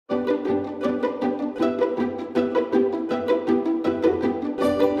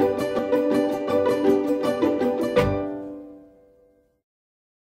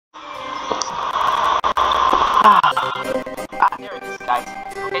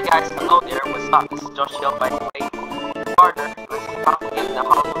Hey guys, hello there, what's up? This is Joshua, by the way. Further, let's talk about the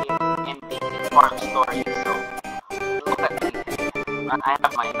Halloween ending in Farm Story. So, look at me. I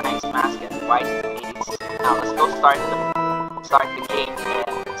have my nice mask and white face. Now let's go start the game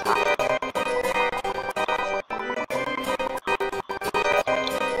again.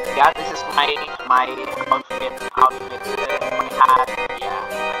 Yeah, this is my outfit, my hat, yeah,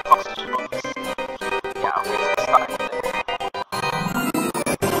 my costumes. Yeah, okay, let's start.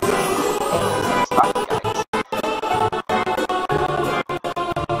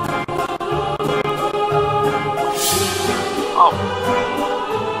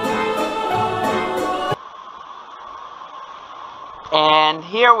 And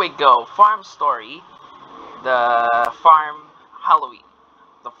here we go, Farm Story, the Farm Halloween,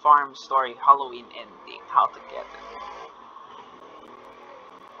 the Farm Story Halloween ending, how to get it.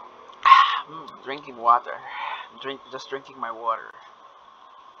 Drinking water, just drinking my water.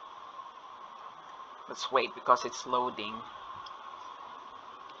 Let's wait because it's loading.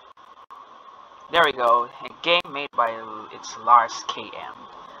 There we go, a game made by it's Lars KM,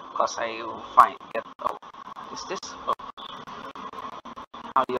 because I will get, oh, is this, oh.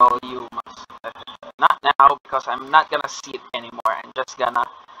 Audio you must not now because I'm not gonna see it anymore. I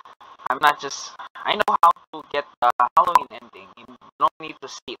know how to get the Halloween ending. You don't need to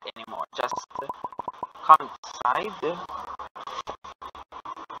see it anymore. Just come inside.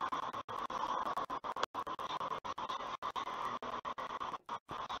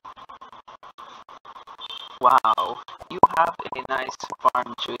 Wow, you have a nice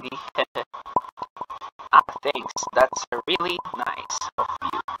farm, Judy. Ah, thanks. That's really nice of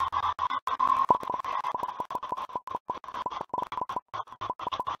you.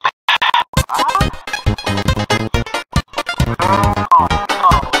 Oh no,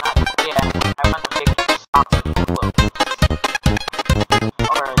 not again. I want to make you stop the clothes.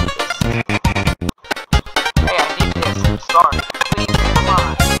 Or this. Hey, I need this. I'm sorry. Please, come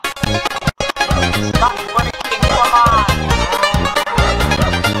on. Stop working, come on.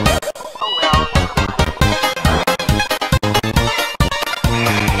 Oh well.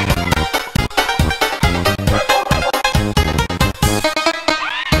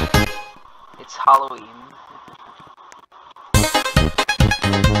 It's Halloween.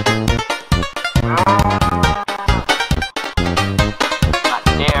 Not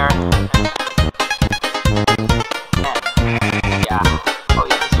there. And, yeah. Oh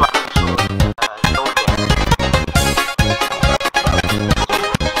yeah, this one should go there.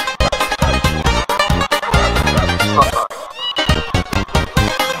 So sorry.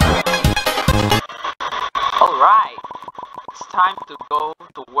 Alright. It's time to go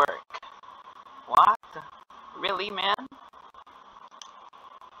to work. What? Really, man?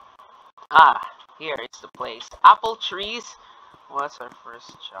 Ah, here, it's the place. Apple trees? What's our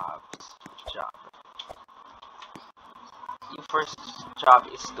first job? Your first job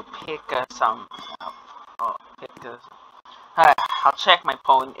is to pick some... I'll check my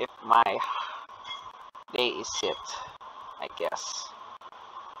phone if my day is set, I guess.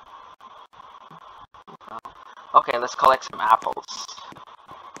 Okay, let's collect some apples.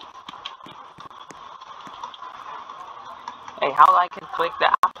 Hey, how I can click the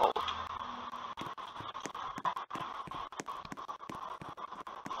apple?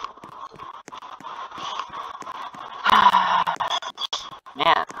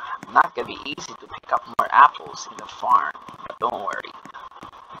 Man, not gonna be easy to pick up more apples in the farm, but don't worry.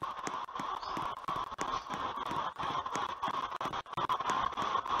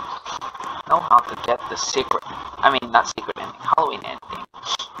 Know how to get the secret, not secret ending, Halloween ending.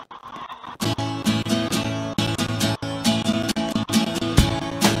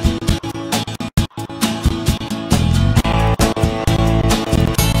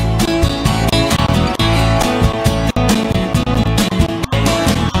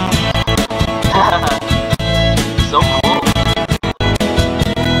 So cool.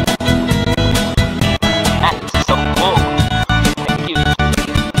 Man, this is so cool. Thank you.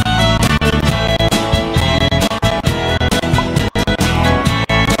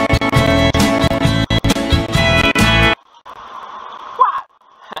 What?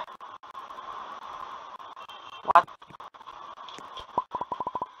 What?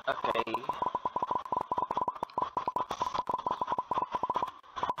 Okay.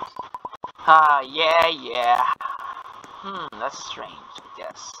 Yeah. That's strange, I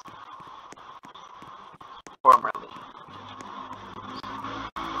guess. Formerly.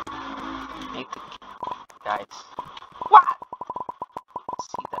 Need to guys. What?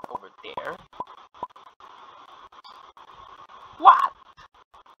 See that over there? What?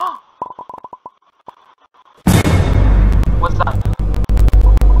 What's that?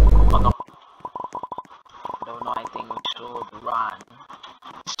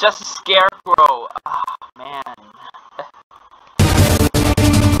 just a scarecrow. Ah, man.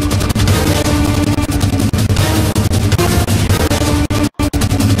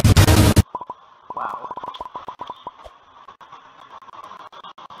 Wow.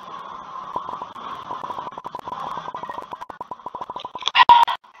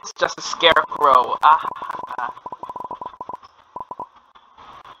 It's just a scarecrow. Ah.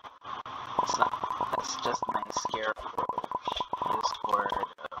 It's not. That's just my scarecrow. This word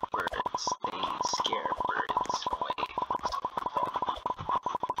birds. They scare birds away.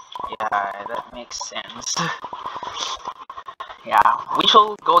 Yeah, that makes sense. Yeah, we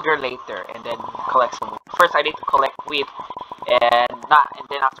shall go there later and then collect some wheat. First, I need to collect wheat, and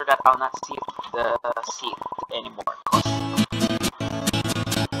then after that, I'll not see the seed anymore.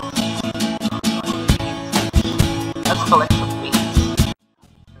 Let's collect some wheat.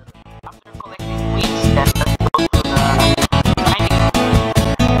 After collecting wheat, then let's go to the mining.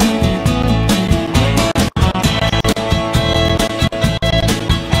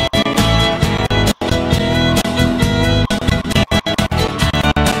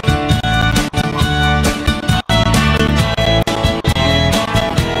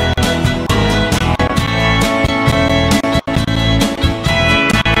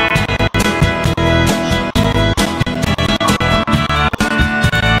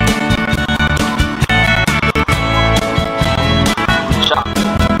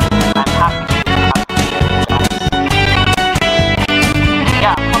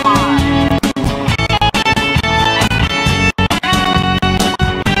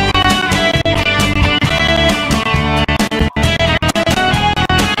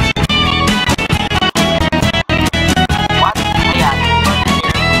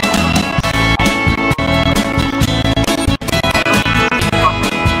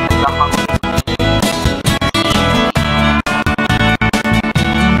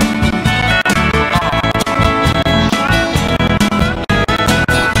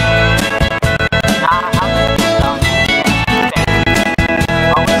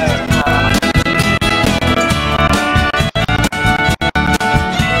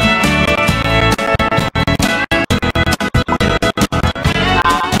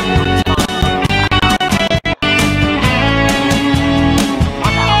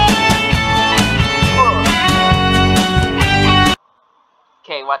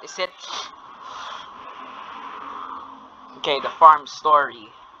 Okay, what is it? Okay, the farm story.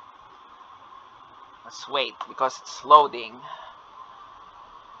 Let's wait because it's loading.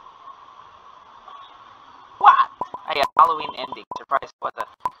 What? I got Halloween ending. Surprise, what the?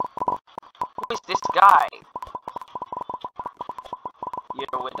 Who is this guy?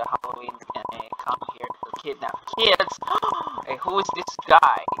 You're with the Halloween and I come here to kidnap kids. Hey, who is this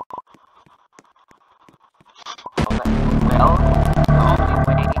guy? Well, the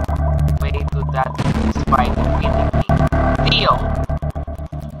only way to that is by defeating me. Deal!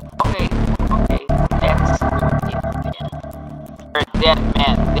 Okay, let's do it then. You're dead,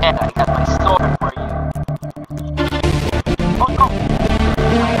 man, dead. I got my sword for you. Oh no!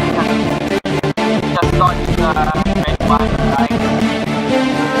 Just dodge the red one, right?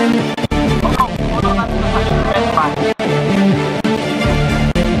 Oh no, not touch the red one.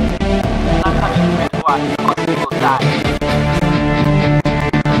 Not touch the red one, because you will die.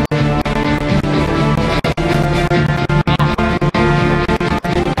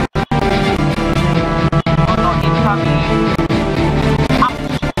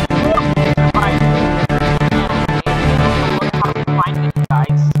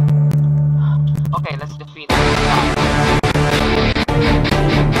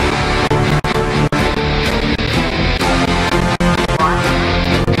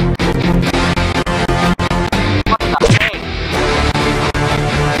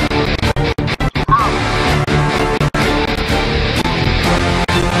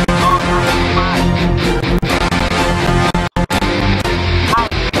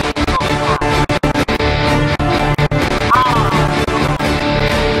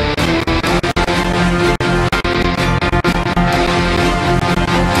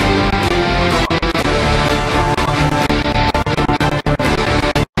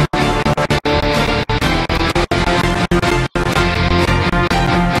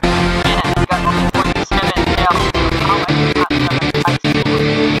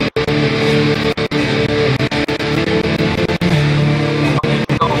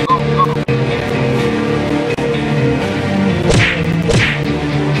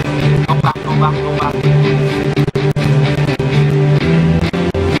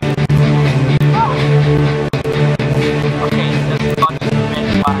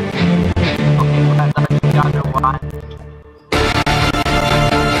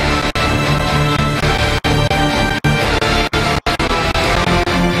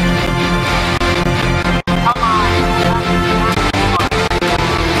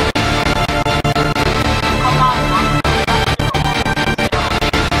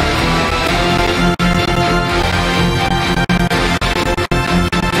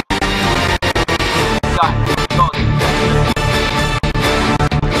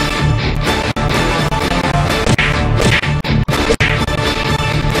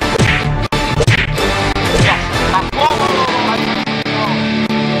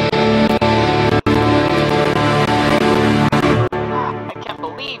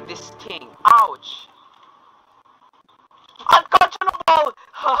 Ouch! Unconscionable!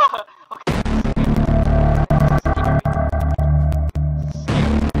 Okay.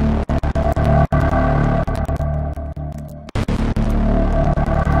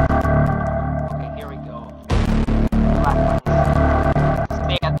 Okay, here we go. Black ones.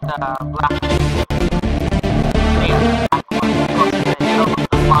 Stay at the black one. Stay at the black one because in the middle of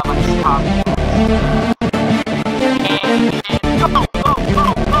the lava is coming. And go, go, go, go,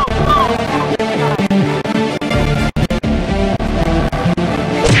 go!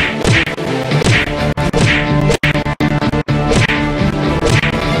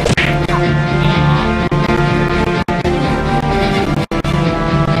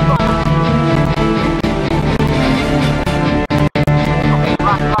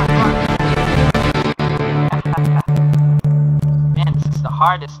 Man, this is the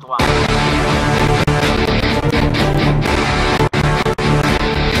hardest one.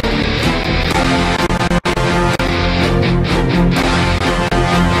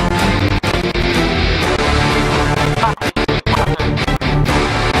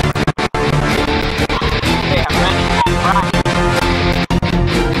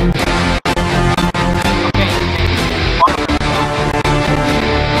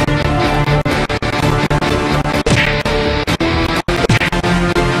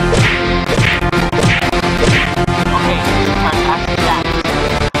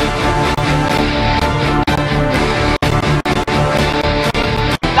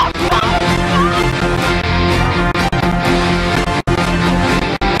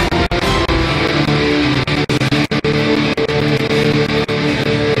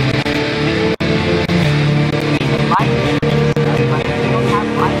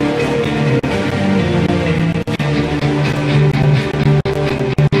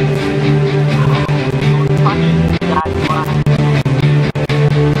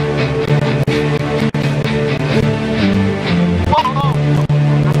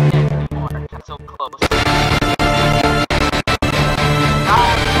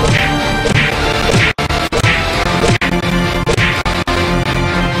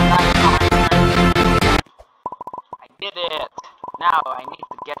 Now I need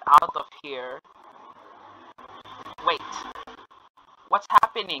to get out of here. Wait. What's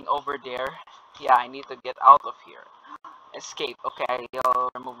happening over there? Yeah, I need to get out of here. Escape. Okay, I'll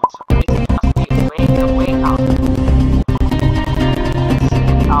remove myself. This must be the way out. Let's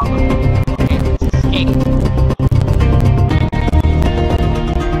get out of here. Okay, let's escape.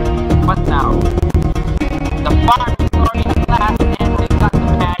 What now? The farm story is last and we got the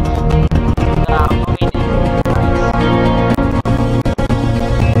badge. Winning.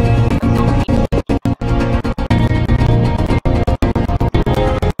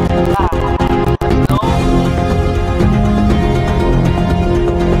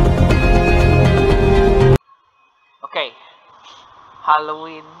 Okay,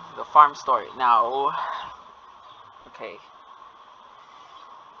 Halloween, the farm story. Now, okay.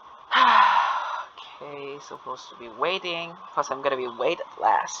 Okay, supposed to be waiting, because I'm gonna be wait at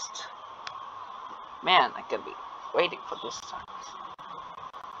last. Man, I can be waiting for this time.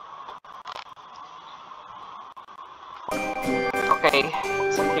 Okay,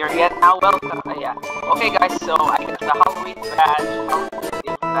 so here yet now, welcome. Yeah. Okay guys, so I got the Halloween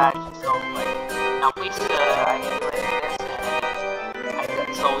badge, so like, now please, I enjoyed this, and I got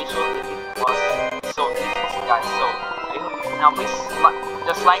so easily, it was so easy guys, so I hope, now please,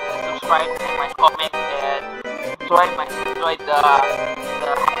 just like and subscribe, and my comment, and enjoy the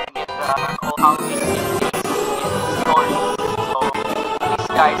whole Halloween story, so please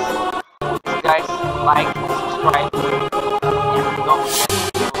guys,